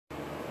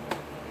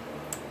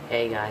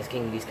Hey guys,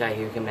 King Beast Guy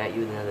here, coming at you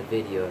with another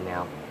video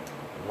now.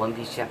 One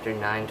Piece Chapter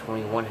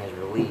 921 has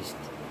released,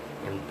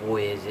 and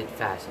boy is it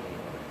fascinating.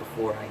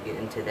 Before I get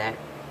into that,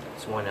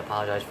 just want to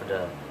apologize for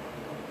the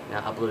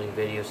not uploading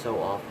videos so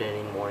often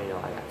anymore. You know,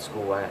 I got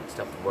school, I got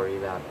stuff to worry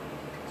about.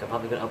 So I'm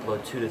probably going to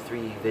upload 2 to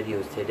 3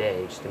 videos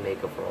today, just to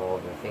make up for all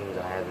the things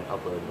I haven't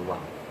uploaded in a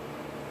while.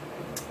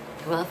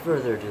 Without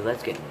further ado,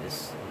 let's get into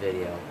this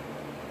video.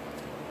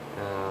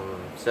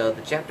 So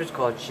the chapter's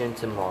called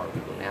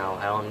Shintomaru. Now,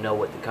 I don't know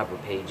what the cover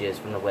page is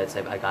from the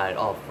website I got it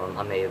off from.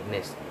 I may have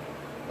missed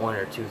 1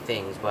 or 2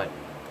 things, but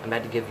I'm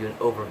about to give you an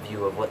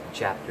overview of what the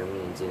chapter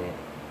means in it.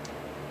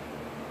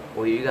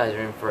 Well, you guys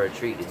are in for a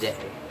treat today.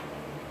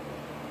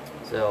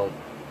 So,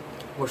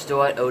 we're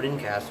still at Oden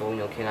Castle, you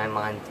know, Kenai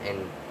Mines,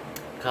 and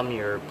come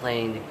here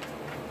playing the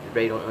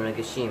raid on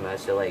Onigashima,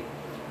 so, like,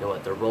 you know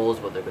what their roles,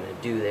 what they're going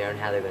to do there, and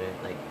how they're going to,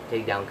 like,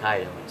 take down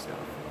Kaido and stuff.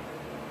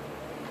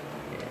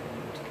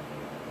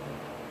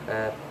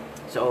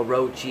 So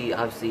Orochi,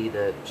 obviously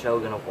the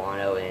Shogun of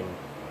Wano, and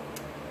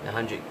the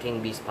 100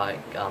 King Beast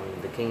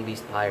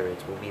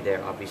Pirates will be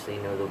there. Obviously,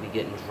 you know, they'll be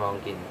getting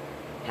drunk and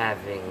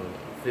having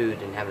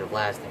food and having a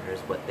blast there is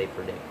what they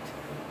predict.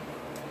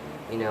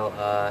 You know,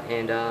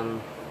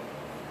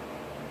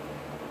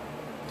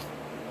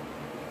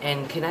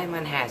 and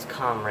Kaido has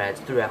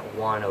comrades throughout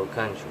Wano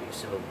country,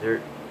 so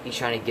he's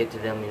trying to get to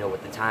them, you know,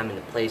 with the time and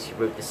the place. He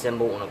wrote the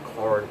symbol on a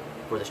card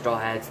for the Straw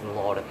Hats and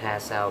Law to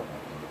pass out.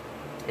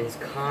 And his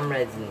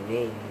comrades'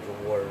 names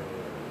were,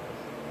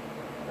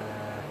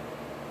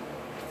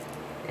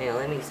 hang on,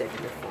 let me see if I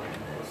can find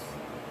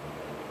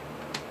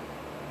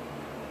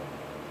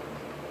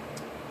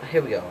this.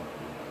 Here we go.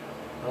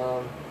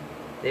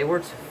 They were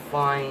to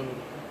find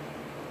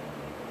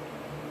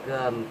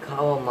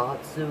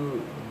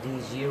Kawamatsu,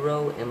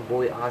 Dijiro, and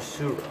Boy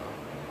Ashura.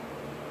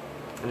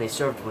 And they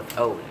served with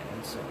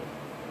Oden, so.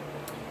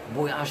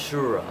 Boy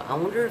Ashura, I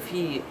wonder if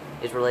he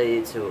is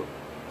related to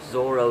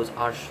Zoro's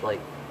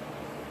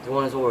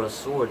one of Zoro's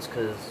swords,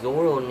 because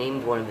Zoro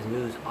named one of his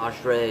moves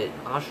Ashura,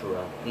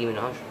 Demon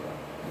Ashura.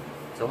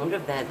 So I wonder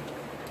if that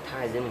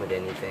ties in with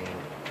anything.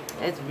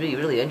 That's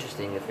really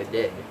interesting if it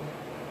did.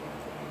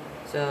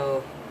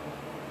 So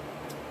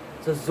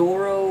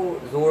Zoro,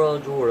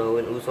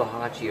 and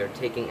Usohachi are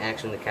taking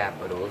action in the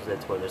capitals.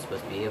 That's where they're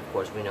supposed to be. Of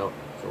course, we know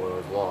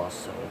Zoro's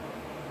lost, so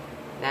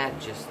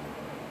that's just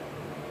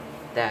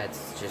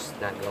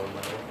not going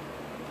well.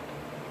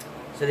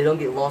 So they don't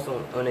get lost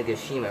on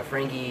Onigashima.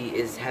 Frankie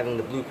is having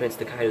the blueprints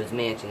to Kaido's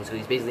mansion, so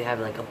he's basically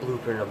having like a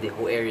blueprint of the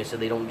whole area so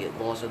they don't get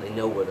lost, so they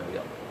know where they're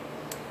going.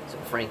 So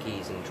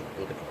Frankie's in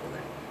control of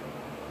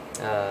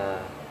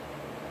that.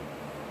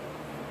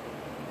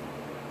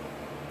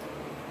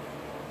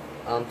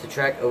 To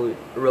track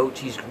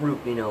Orochi's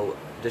group, you know,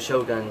 the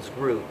Shogun's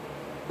group,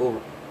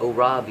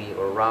 Orabi,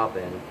 or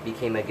Robin,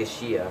 became a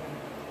Geisha.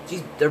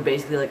 They're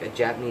basically like a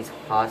Japanese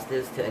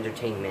hostess to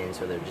entertain men,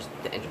 so they're just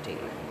to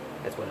entertain men.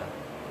 That's what a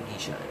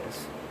geisha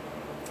is.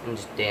 And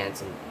just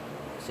dance and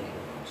sing.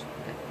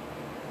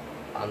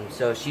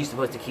 So she's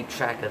supposed to keep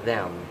track of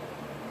them.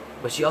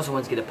 But she also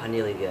wants to get a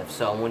Panili gift,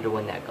 so I wonder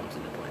when that comes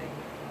into play.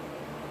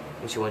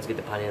 And she wants to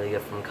get the Panili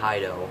gift from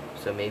Kaido,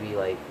 so maybe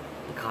like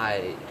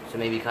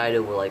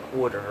Kaido will like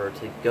order her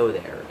to go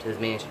there, to his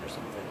mansion or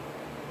something.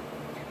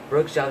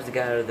 Brooks jobs to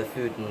gather the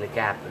food in the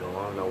capital.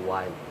 I don't know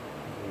why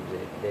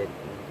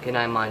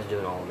Kenai Mine's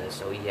doing all this,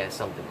 so he has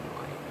something in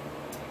mind.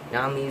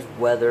 Nami's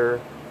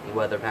weather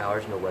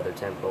powers, no weather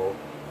tempo.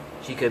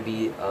 She could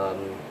be a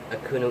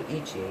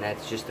Kunoichi, and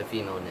that's just a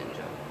female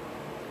ninja.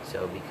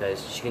 So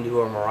because she can do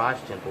her Mirage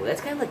Temple,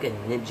 that's kind of like a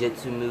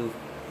ninjutsu move.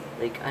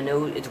 Like, I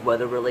know it's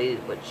weather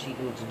related, but she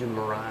can do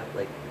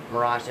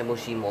Mirage Temple.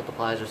 She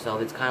multiplies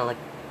herself. It's kind of like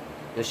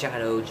the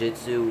Shadow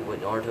Jutsu,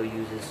 what Naruto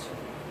uses.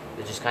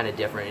 It's just kind of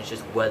different. It's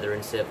just weather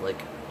instead of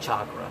like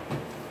chakra.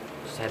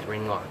 Just had to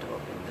bring Naruto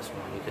up in this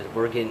one because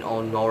we're getting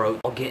all Naruto,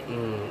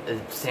 getting a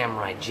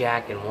Samurai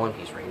Jack in One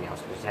Piece right now,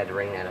 so we just had to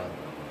bring that up.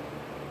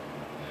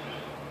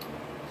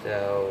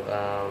 So,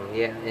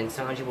 yeah, and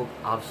Sanji will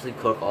obviously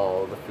cook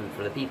all the food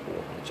for the people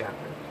in the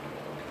chapter.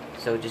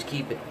 So just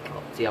keep it.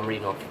 Oh, see, I'm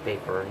reading off the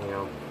paper, you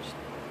know, just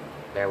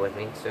bear with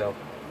me. So,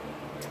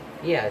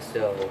 yeah,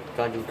 so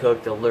Sanji will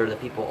cook to lure the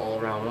people all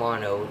around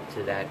Wano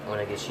to that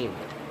Onigashima.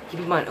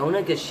 Keep in mind,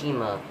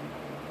 Onigashima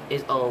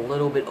is a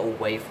little bit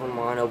away from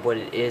Wano, but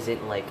it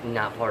isn't, like,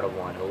 not part of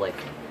Wano. Like,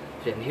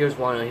 here's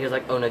Wano, here's,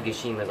 like,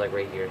 Onigashima is, like,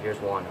 right here. Here's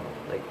Wano.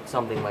 Like,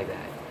 something like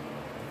that.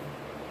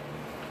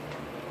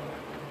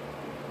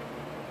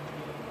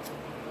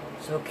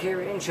 So,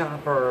 Carrot and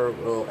Chopper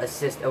will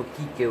assist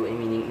Okiko in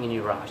meeting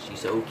Inuyasha.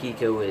 So,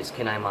 Okiko is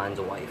Kenai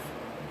Mine's wife.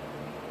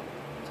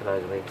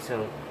 Supposedly.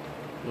 So,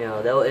 you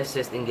know, they'll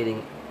assist in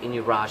getting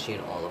Inuyasha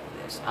and all of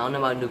this. I don't know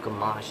about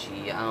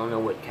Nukamashi. I don't know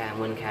when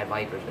Cat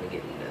Viper's gonna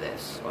get into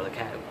this, or the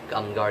Cat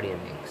Guardian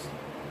Minx.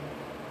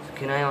 So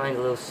Kenai Mine's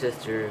little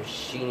sister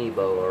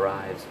Shinibo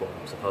arrives. Well,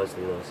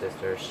 supposedly little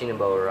sister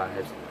Shinibo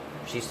arrives.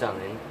 She's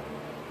summoned.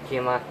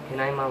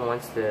 Kenai Mine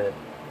wants to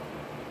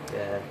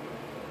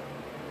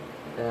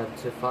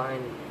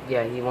find,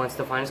 he wants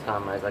to find his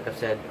comrades, like I've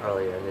said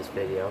earlier in this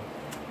video.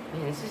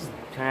 Man, this is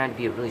turning out to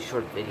be a really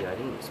short video. I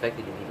didn't expect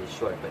it to be this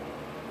short, but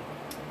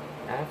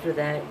after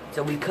that,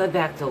 so we cut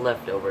back to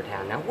Leftover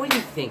Town. Now, what do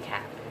you think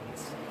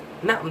happens?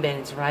 Mountain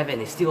bandits arrive and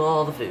they steal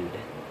all the food.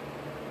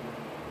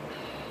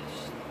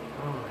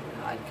 Oh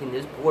my god, can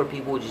those poor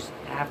people just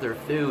have their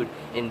food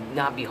and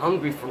not be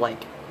hungry for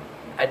like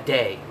a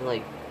day?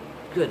 Like,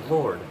 good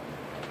lord.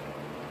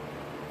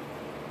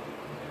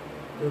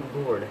 Good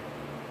lord.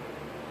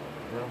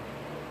 No.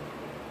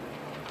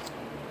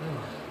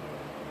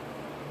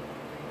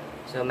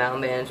 So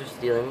mountain bandits are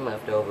stealing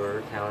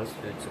Leftover Town's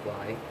food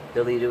supply.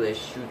 The leader is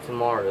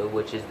Shutamaru,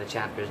 which is the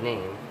chapter's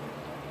name.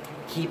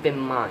 Keep in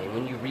mind,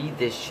 when you read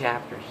this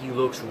chapter, he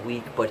looks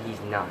weak, but he's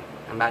not.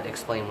 I'm about to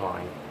explain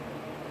why.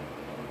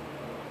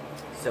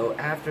 So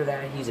after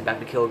that, he's about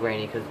to kill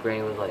Granny, because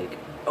Granny was like,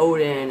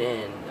 Odin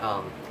and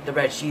the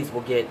Red Sheaths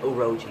will get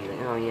Orochi.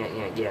 Like, oh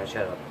yeah,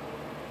 shut up.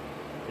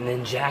 And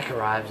then Jack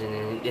arrives,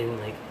 and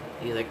like,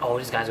 he's like, oh,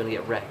 this guy's gonna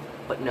get wrecked.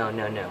 But no.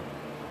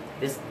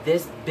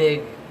 This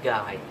big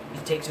guy, he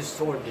takes his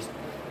sword and just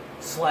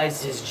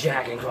slices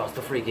Jack across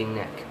the freaking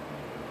neck.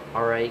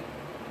 Alright?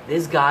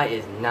 This guy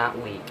is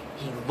not weak.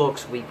 He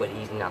looks weak, but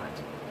he's not.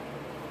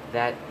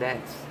 That's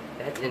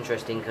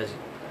interesting, because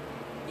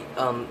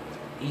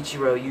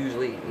Ichiro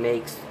usually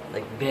makes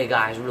like big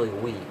guys really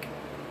weak.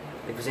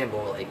 Like, for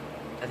example, like,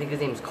 I think his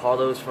name's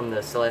Carlos from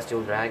the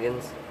Celestial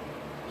Dragons.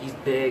 He's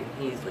big,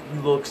 he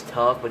looks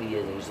tough, but he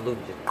isn't.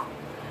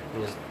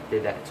 He just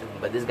did that to him.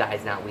 But this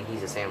guy's not weak,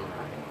 he's a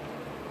samurai.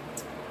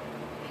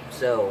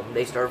 So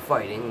they start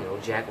fighting. You know,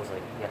 Jack was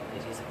like, yeah,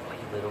 he's like, oh,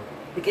 you little.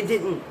 Like, it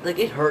didn't, like,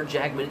 it hurt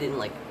Jack, but it didn't,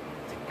 like,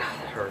 it's like,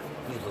 ah, it hurt,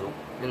 you little.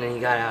 And then he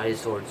got out his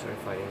sword and started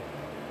fighting.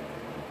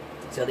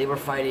 So they were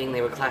fighting,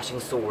 they were clashing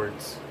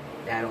swords,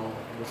 battle,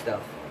 and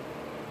stuff.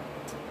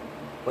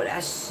 But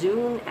as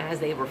soon as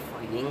they were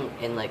fighting,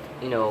 and, like,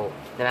 you know,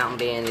 the Mountain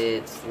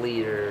Bandits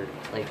leader,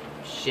 like,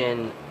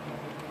 Shin,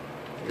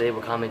 they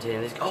were commenting,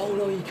 and they're like, oh,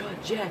 no, you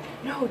got Jack,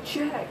 no,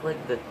 Jack,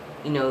 like, the,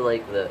 you know,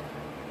 like, the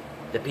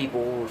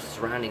people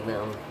surrounding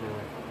them, you know,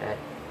 like that.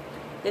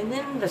 And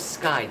then the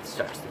sky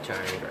starts to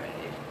turn gray.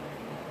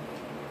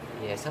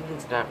 Yeah,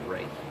 something's not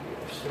right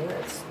here. So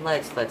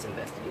let's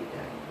investigate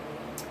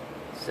that.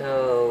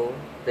 So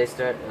they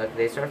start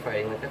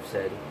fighting, like I've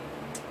said.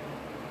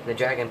 The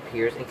dragon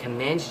appears and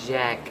commands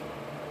Jack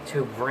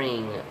to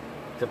bring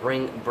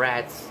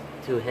brats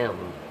to him,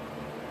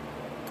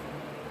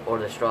 or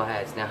the Straw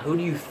Hats. Now, who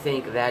do you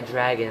think that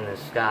dragon in the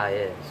sky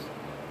is?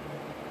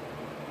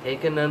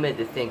 Take a moment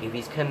to think. If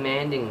he's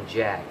commanding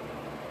Jack,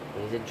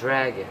 and he's a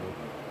dragon,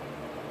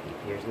 he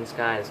appears in the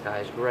sky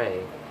is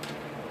gray.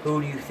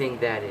 Who do you think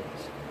that is?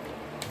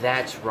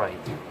 That's right.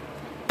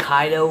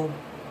 Kaido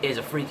is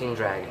a freaking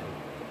dragon.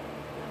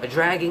 A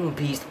dragon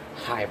beast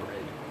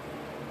hybrid.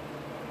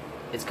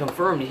 It's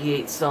confirmed he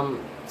ate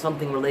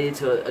something related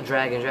to a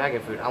dragon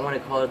fruit. I want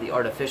to call it the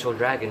artificial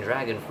dragon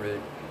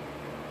fruit.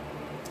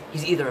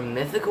 He's either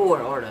mythical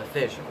or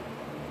artificial.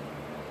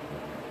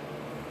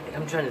 Like,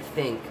 I'm trying to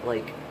think,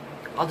 like,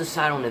 I'll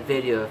decide on the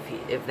video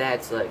if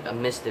that's like a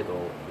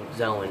mystical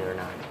zone or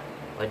not.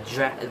 But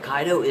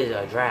Kaido is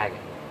a dragon.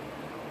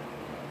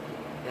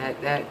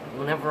 That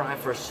whenever I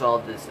first saw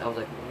this, I was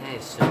like, that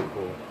is so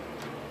cool.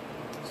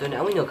 So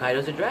now we know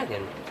Kaido's a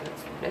dragon.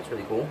 That's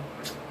really cool.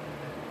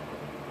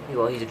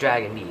 Well, he's a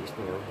dragon beast,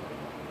 you know.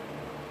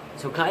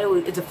 So Kaido,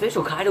 it's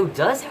official. Kaido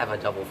does have a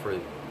double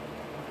fruit.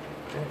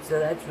 So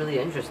that's really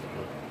interesting.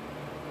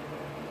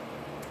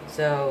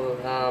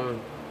 So,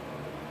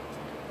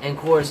 and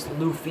of course,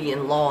 Luffy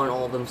and Law and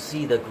all of them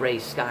see the gray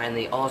sky, and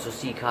they also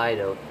see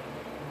Kaido.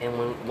 And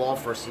when Law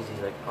first sees,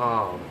 he's like,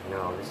 oh,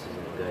 no, this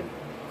isn't good.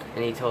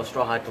 And he tells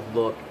Straw Hat to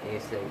look, and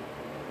he's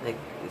like,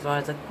 Straw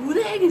Hat's like, who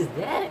the heck is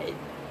that?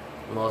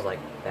 And Law's like,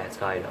 that's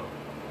Kaido.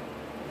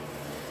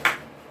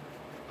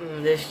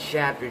 This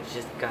chapter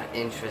just got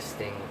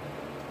interesting.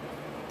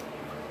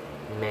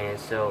 Man,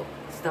 so,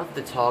 stuff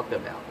to talk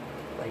about.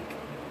 Like,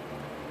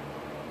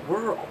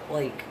 we're,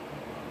 like,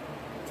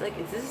 it's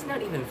like, this is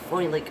not even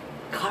funny. Like,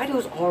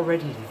 Kaido's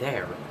already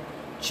there.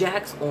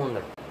 Jack's on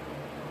the...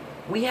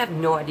 We have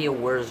no idea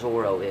where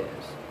Zoro is.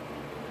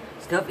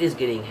 Stuff is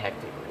getting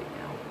hectic right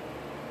now.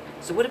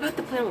 So what about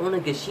the plan on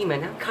Onigashima?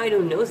 Now Kaido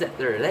knows that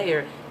they're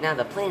there. Now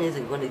the plan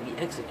isn't going to be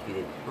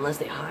executed unless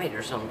they hide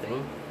or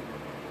something.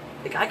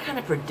 Like, I kind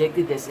of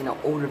predicted this in an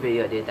older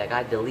video I did that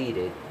got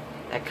deleted.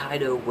 That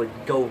Kaido would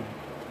go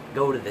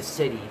to the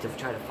city to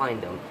try to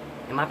find them.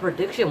 And my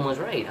prediction was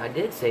right. I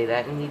did say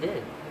that, and he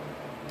did.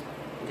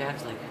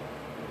 Jack's like,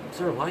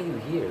 sir, why are you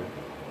here?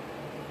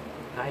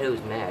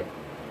 Kaido's mad.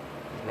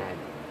 He's mad.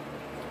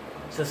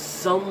 So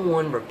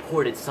someone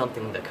reported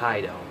something to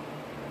Kaido.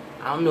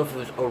 I don't know if it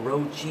was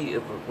Orochi,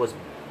 if it was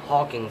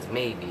Hawkins,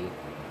 maybe.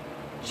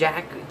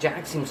 Jack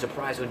seemed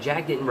surprised, so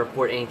Jack didn't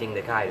report anything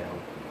to Kaido.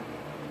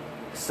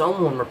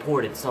 Someone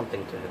reported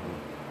something to him.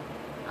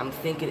 I'm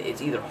thinking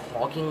it's either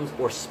Hawkins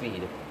or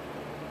Speed.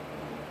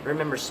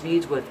 Remember,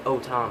 Speed's with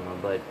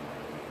Otama, but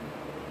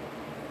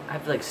I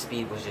feel like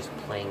Speed was just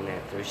playing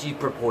that through. She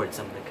reported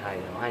something to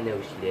Kaido. I know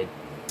she did.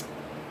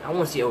 I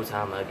want to see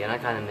Otama again. I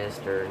kind of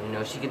missed her. You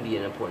know, she could be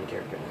an important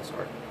character in this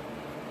arc.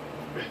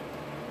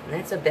 And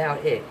that's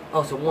about it.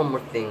 Oh, so one more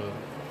thing.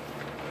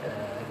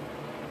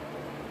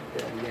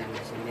 Did I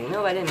miss anything?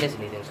 No, I didn't miss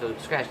anything, so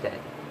scratch that.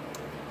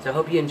 So I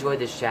hope you enjoyed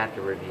this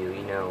chapter review.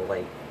 You know,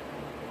 like,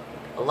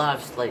 a lot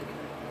of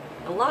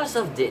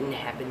stuff didn't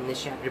happen in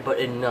this chapter, but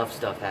enough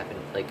stuff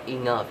happened. Like,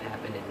 enough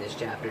happened in this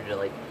chapter to,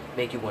 like,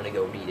 make you want to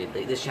go read it.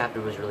 Like, this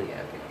chapter was really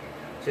epic.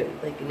 So,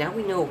 like, now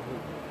we know,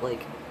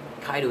 like,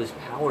 Kaido's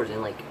powers,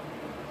 and, like,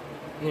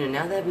 you know,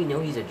 now that we know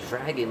he's a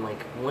dragon,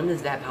 like, when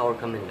does that power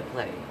come into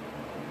play?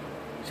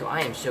 So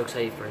I am so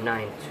excited for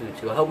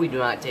 922. I hope we do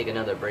not take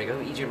another break. I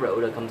hope Ichiro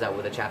Oda comes out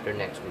with a chapter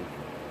next week.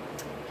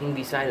 King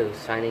B. Saito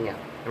signing out.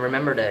 And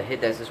remember to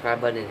hit that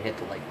subscribe button and hit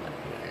the like button.